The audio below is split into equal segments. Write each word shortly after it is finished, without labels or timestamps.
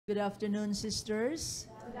Good afternoon,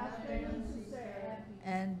 sisters. Good afternoon, Sister.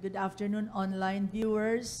 And good afternoon, online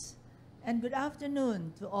viewers. And good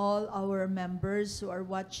afternoon to all our members who are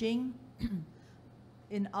watching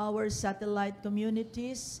in our satellite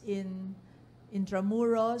communities in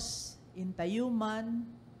Intramuros, in Tayuman,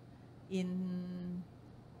 in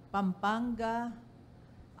Pampanga,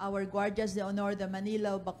 our Guardias de Honor de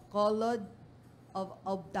Manila, of Bacolod,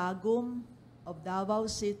 of Tagum, of Davao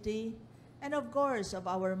City, and of course of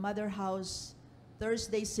our mother house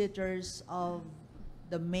Thursday sitters of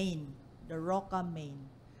the Maine, the RICA Maine.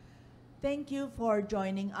 Thank you for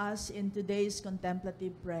joining us in today's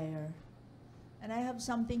contemplative prayer. And I have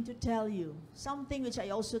something to tell you, something which I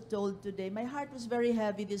also told today. My heart was very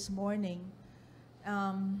heavy this morning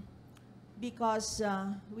because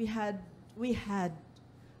we had,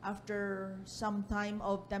 after some time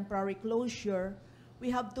of temporary closure, we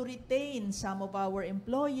have to retain some of our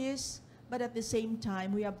employees, but at the same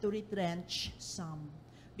time, we have to retrench some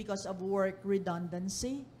because of work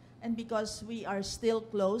redundancy and because we are still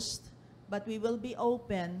closed, but we will be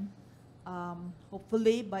open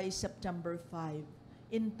hopefully by September 5,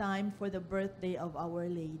 in time for the birthday of Our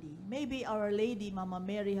Lady. Maybe Our Lady, Mama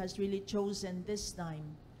Mary, has really chosen this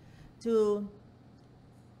time to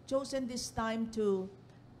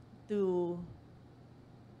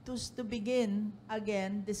begin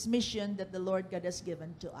again this mission that the Lord God has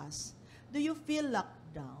given to us. Do you feel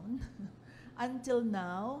locked down until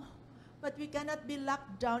now? But we cannot be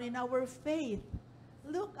locked down in our faith.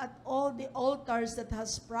 Look at all the altars that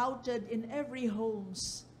has sprouted in every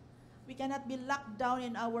homes. We cannot be locked down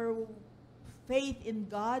in our faith in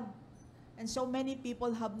God. And so many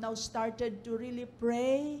people have now started to really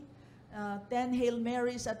pray 10 Hail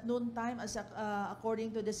Marys at noontime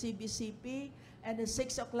according to the CBCP, and the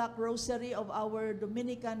 6 o'clock rosary of our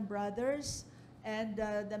Dominican brothers, and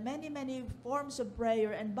the many forms of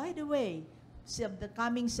prayer. And by the way, the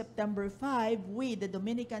coming September 5, we, the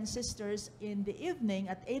Dominican sisters, in the evening,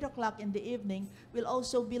 at 8 o'clock in the evening, will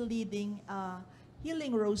also be leading a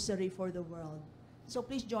healing rosary for the world. So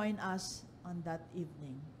please join us on that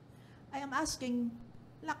evening. I am asking,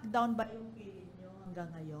 lockdown ba yung feeling nyo hanggang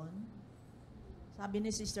ngayon? Sabi ni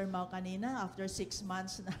Sister Mau kanina, after 6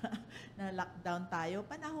 months na lockdown tayo,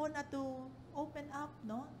 panahon na to open up,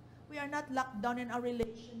 no? We are not locked down in our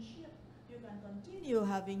relationship. You can continue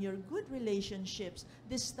having your good relationships.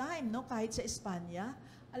 This time, no, kahit sa Espanya,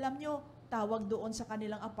 alam nyo, tawag doon sa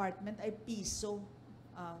kanilang apartment ay piso.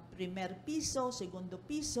 Primer piso, segundo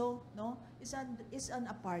piso, no? Is an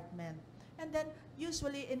apartment. And then,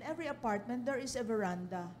 usually, in every apartment, there is a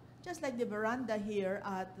veranda. Just like the veranda here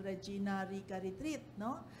at Regina RICA retreat,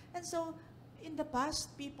 no? And so, in the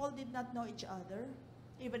past, people did not know each other,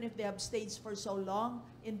 even if they have stayed for so long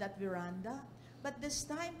in that veranda. But this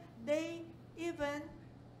time, they even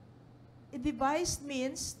devised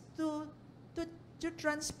means to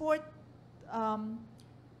transport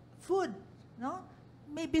food, no?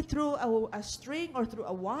 Maybe through a string or through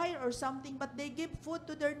a wire or something, but they give food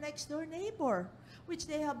to their next door neighbor, which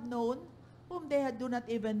they have known, whom they do not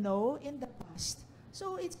even know in the past.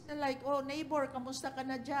 So it's like, oh, neighbor, kamusta ka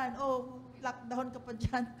na dyan? Oh, lockdown ka pa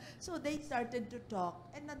dyan. So they started to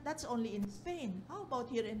talk. And that's only in Spain. How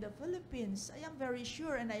about here in the Philippines? I am very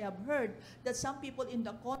sure, and I have heard, that some people in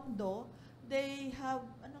the condo, they have,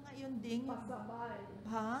 ano nga yun ding? Pasabay.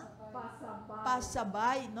 Ha? Pasabay.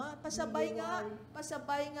 Pasabay, no?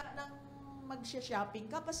 Pasabay nga ng magsha-shopping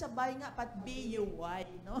ka, pasabay nga, pat BUY,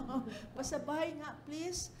 no? Pasabay nga,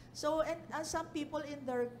 please. So, and some people in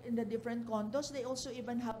the different condos, they also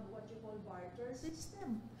even have what you call barter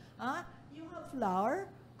system. You have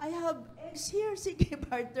flour, I have eggs here, sige,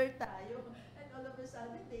 barter tayo. And all of a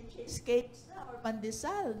sudden, they chase cakes na or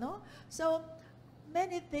pandesal, no? So,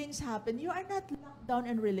 many things happen. You are not locked down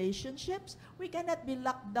in relationships. We cannot be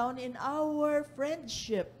locked down in our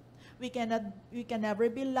friendship. We can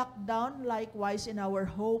never be locked down. Likewise, in our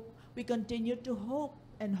hope, we continue to hope,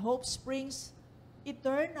 and hope springs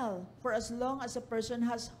eternal. For as long as a person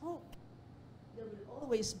has hope, there will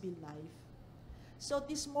always be life. So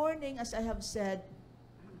this morning, as I have said,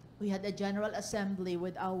 we had a general assembly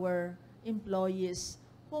with our employees,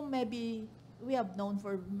 whom maybe we have known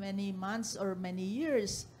for many months or many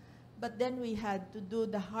years, but then we had to do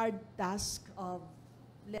the hard task of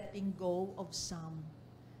letting go of some,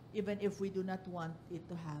 even if we do not want it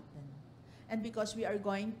to happen. And because we are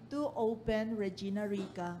going to open Regina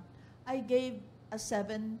RICA, I gave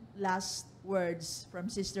 7 last words from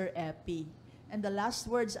Sister Epi. And the last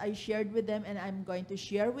words I shared with them, and I'm going to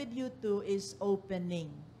share with you too, is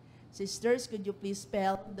opening. Sisters, could you please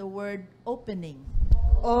spell the word opening?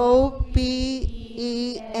 OPENING.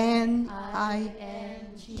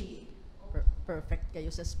 G. Perfect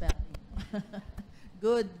kayo sa spelling.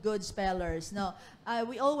 Good spellers. No,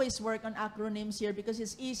 we always work on acronyms here because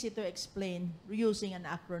it's easy to explain using an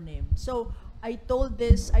acronym. So I told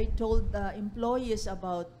the employees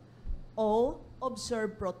about O,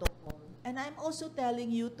 observe protocol. And I'm also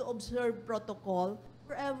telling you to observe protocol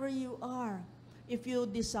wherever you are. If you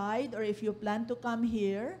decide or if you plan to come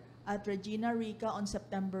here at Regina RICA on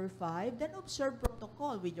September 5, then observe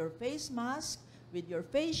protocol with your face mask, with your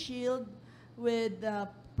face shield, with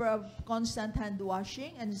constant hand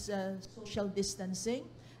washing and social distancing.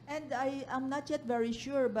 And I am not yet very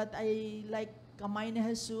sure, but I like Kamay ni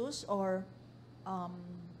Jesus or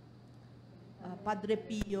Padre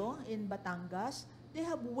Pio in Batangas, they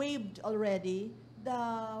have waived already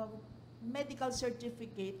the medical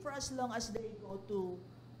certificate for as long as they go to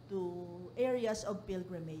areas of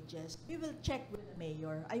pilgrimages. We will check with the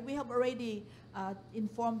mayor. We have already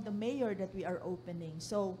informed the mayor that we are opening.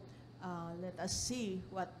 So let us see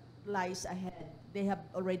what lies ahead. They have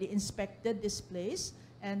already inspected this place,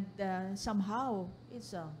 and somehow,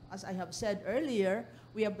 it's as I have said earlier,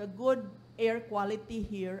 we have a good air quality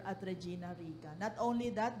here at Regina RICA. Not only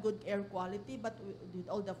that, good air quality, but with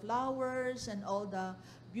all the flowers and all the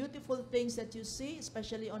beautiful things that you see,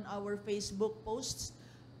 especially on our Facebook posts.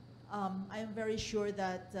 I am very sure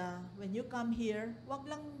that when you come here, wag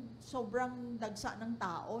lang sobrang dagsa ng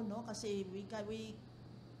tao, no? Kasi we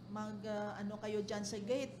ano kayo dyan sa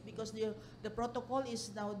gate because the protocol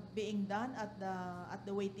is now being done at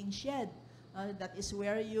the waiting shed. That is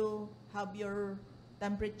where you have your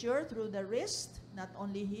temperature through the wrist, not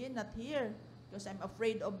only here, not here, because I'm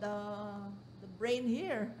afraid of the brain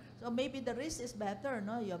here. So maybe the wrist is better,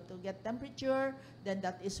 no? You have to get temperature, then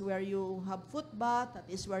that is where you have foot bath, that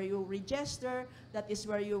is where you register, that is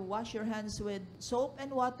where you wash your hands with soap and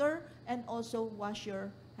water, and also wash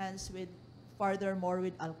your hands with furthermore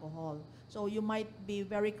with alcohol. So you might be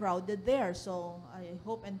very crowded there. So I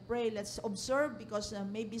hope and pray, let's observe because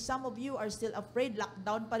maybe some of you are still afraid,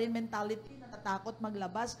 lockdown pa rin mentality, natatakot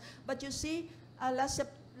maglabas. But you see, last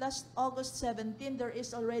August 17, there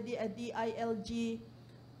is already a DILG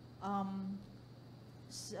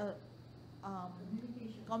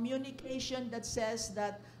communication that says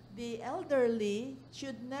that the elderly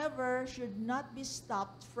should not be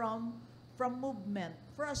stopped from movement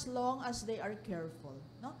for as long as they are careful.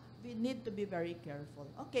 No, we need to be very careful.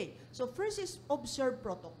 Okay, so first is observe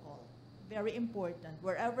protocol. Very important.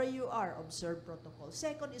 Wherever you are, observe protocol.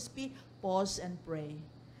 Second is pause and pray.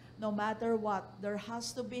 No matter what, there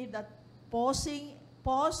has to be that pause,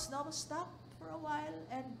 no, stop for a while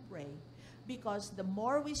and pray. Because the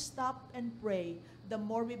more we stop and pray, the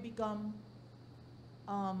more we become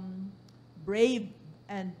brave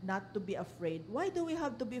and not to be afraid. Why do we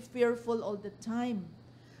have to be fearful all the time?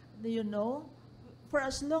 You know, for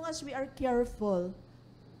as long as we are careful,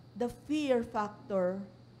 the fear factor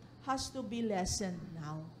has to be lessened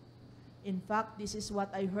now. In fact, this is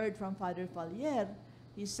what I heard from Father Fallier.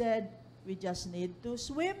 He said, we just need to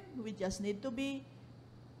swim, we just need to be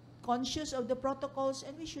conscious of the protocols,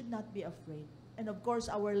 and we should not be afraid. And of course,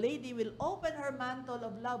 Our Lady will open her mantle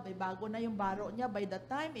of love. May bago na yung baro niya by that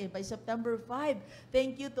time, by September 5.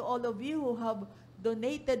 Thank you to all of you who have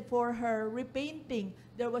donated for her repainting.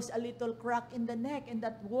 There was a little crack in the neck, and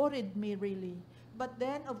that worried me really. But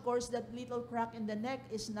then, of course, that little crack in the neck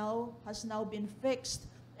has now been fixed.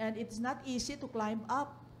 And it's not easy to climb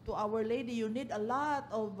up to Our Lady. You need a lot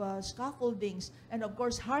of scaffoldings and, of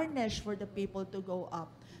course, harness for the people to go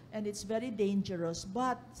up. And it's very dangerous.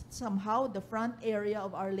 But somehow, the front area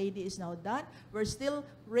of Our Lady is now done. We're still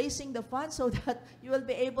raising the funds so that you will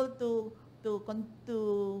be able to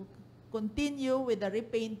continue with the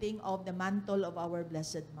repainting of the mantle of our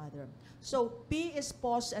Blessed Mother. So, P is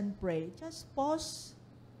pause and pray. Just pause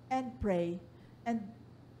and pray. And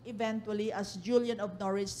eventually, as Julian of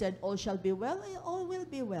Norwich said, all shall be well, all will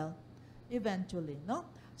be well. Eventually, no?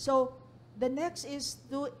 So, the next is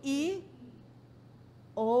to E.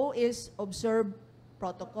 O is observe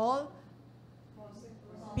protocol.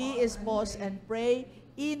 P is pause and pray.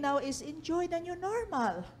 E now is enjoy the new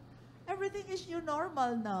normal. Everything is new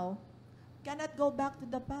normal now. Cannot go back to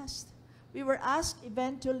the past. We were asked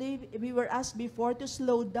before to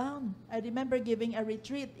slow down. I remember giving a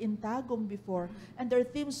retreat in Tagum before, and their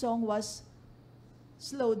theme song was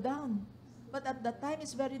slow down. But at that time,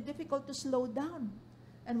 it's very difficult to slow down.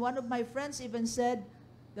 And one of my friends even said,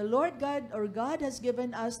 the Lord God or God has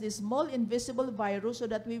given us this small invisible virus so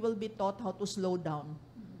that we will be taught how to slow down.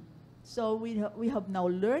 So we have now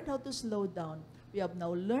learned how to slow down. We have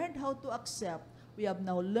now learned how to accept. We have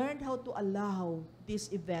now learned how to allow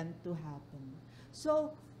this event to happen.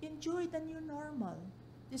 So enjoy the new normal.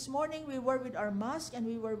 This morning we were with our mask and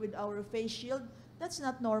we were with our face shield. That's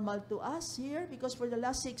not normal to us here because for the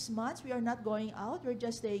last 6 months we are not going out. We're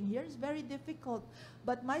just staying here. It's very difficult.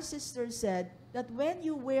 But my sister said that when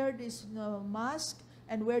you wear this mask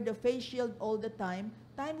and wear the face shield all the time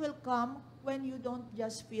will come when you don't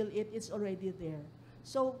just feel it. It's already there.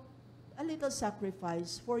 So a little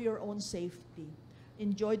sacrifice for your own safety.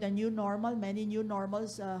 Enjoy the new normal. Many new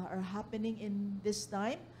normals are happening in this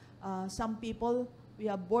time. Some people, we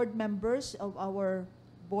have board members of our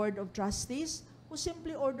board of trustees who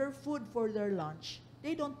simply order food for their lunch.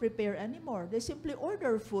 They don't prepare anymore. They simply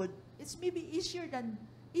order food. It's maybe easier.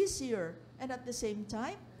 And at the same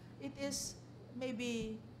time, it is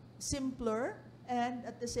maybe simpler, and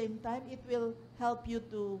at the same time, it will help you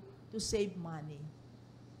to save money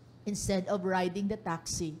instead of riding the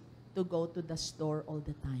taxi to go to the store all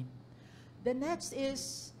the time. The next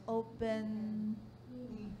is open.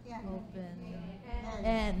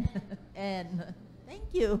 N.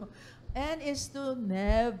 Thank you. N is to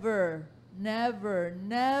never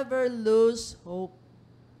lose hope.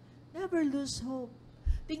 Never lose hope.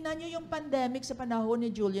 Tingnan nyo yung pandemic sa panahon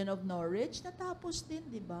ni Julian of Norwich, natapos din,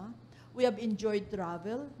 di ba? We have enjoyed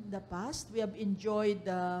travel in the past. We have enjoyed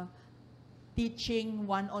teaching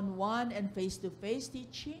one-on-one and face-to-face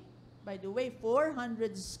teaching. By the way,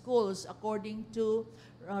 400 schools, according to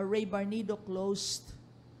Ray Barnido, closed.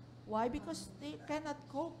 Why? Because they cannot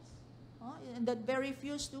cope. And that very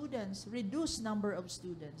few students, reduced number of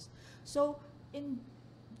students. So,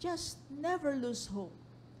 just never lose hope.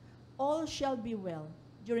 All shall be well.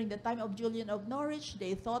 During the time of Julian of Norwich,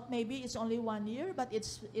 they thought maybe it's only 1 year, but it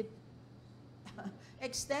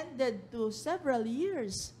extended to several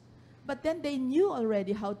years. But then they knew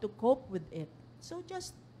already how to cope with it. So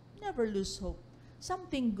just never lose hope.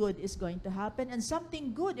 Something good is going to happen, and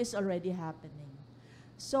something good is already happening.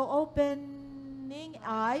 So opening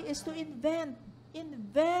I is to invent.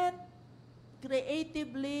 Invent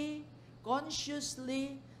creatively,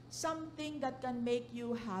 consciously, something that can make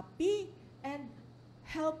you happy and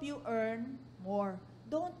help you earn more.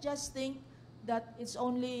 Don't just think that it's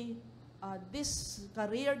only this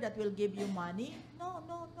career that will give you money. No.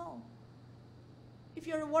 If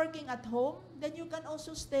you're working at home, then you can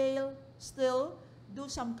also still do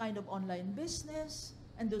some kind of online business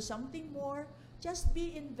and do something more. Just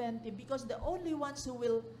be inventive, because the only ones who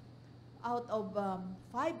will, out of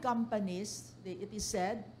 5 companies, it is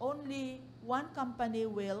said, only 1 company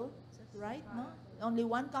will, is that right? No? Only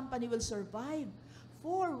 1 company will survive.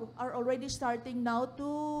 4 are already starting now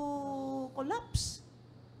to collapse.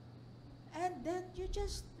 And then you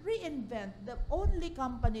just reinvent. The only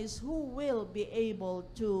companies who will be able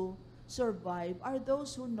to survive are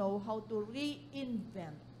those who know how to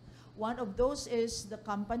reinvent. One of those is the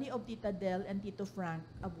company of Tita Del and Tito Frank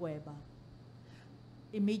Abueva.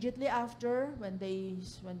 Immediately after, when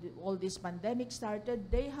all this pandemic started,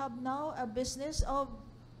 they have now a business of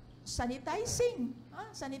sanitizing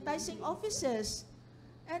offices.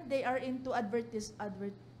 And they are into advertisements,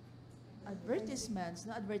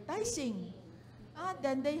 advertising.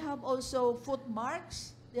 Then they have also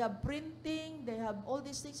footmarks, they have printing, they have all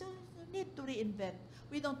these things. So you need to reinvent.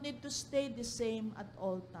 We don't need to stay the same at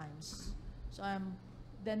all times. So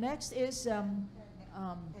the next is Another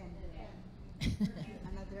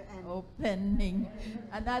N. Opening.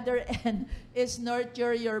 Another N is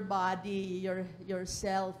nurture your body,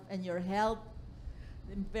 yourself, and your health.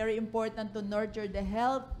 Very important to nurture the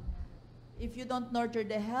health. If you don't nurture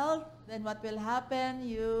the health, then what will happen?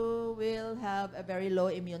 You will have a very low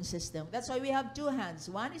immune system. That's why we have 2 hands.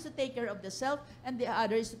 One is to take care of the self, and the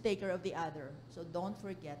other is to take care of the other. So don't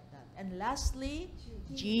forget that. And lastly,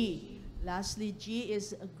 G. Lastly, G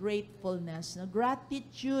is gratefulness.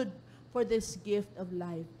 Gratitude for this gift of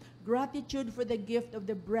life. Gratitude for the gift of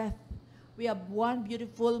the breath. We have one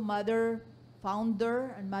beautiful mother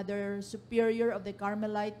founder and mother superior of the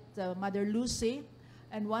Carmelite, Mother Lucy.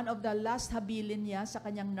 And one of the last habilin niya sa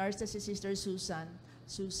kanyang nurse na si Sister Susan,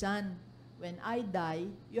 Susan, when I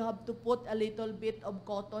die, you have to put a little bit of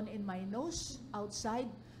cotton in my nose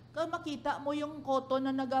outside. Kaya makita mo yung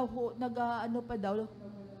cotton na ano pa daw,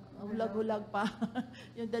 hulag-hulag pa.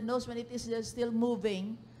 Yung the nose, when it is still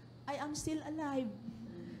moving, I am still alive.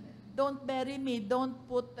 Don't bury me. Don't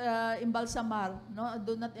put embalsamar. No?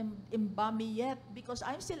 Do not embalm me yet, because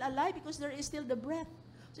I'm still alive, because there is still the breath.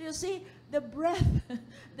 So you see, the breath,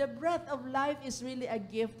 the breath of life is really a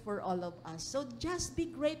gift for all of us. So just be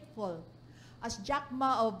grateful. As Jack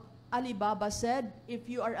Ma of Alibaba said, if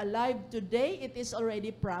you are alive today, it is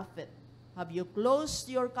already profit. Have you closed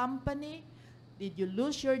your company? Did you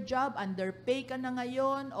lose your job? Underpay ka na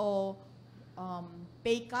ngayon? O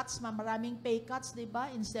pay cuts, maraming pay cuts, di ba?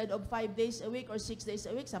 Instead of 5 days a week or 6 days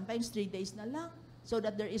a week, sometimes 3 days na lang. So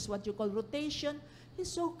that there is what you call rotation.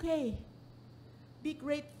 It's okay. Be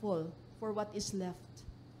grateful for what is left.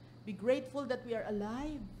 Be grateful that we are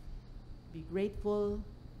alive. Be grateful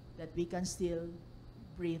that we can still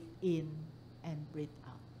breathe in and breathe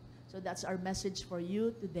out. So that's our message for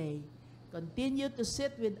you today. Continue to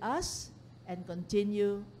sit with us and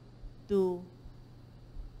continue to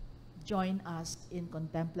join us in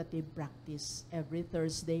contemplative practice every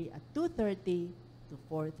Thursday at 2:30 to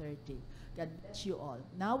 4:30. God bless you all.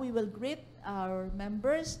 Now we will greet our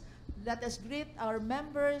members. Let us greet our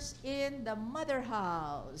members in the Mother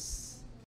House.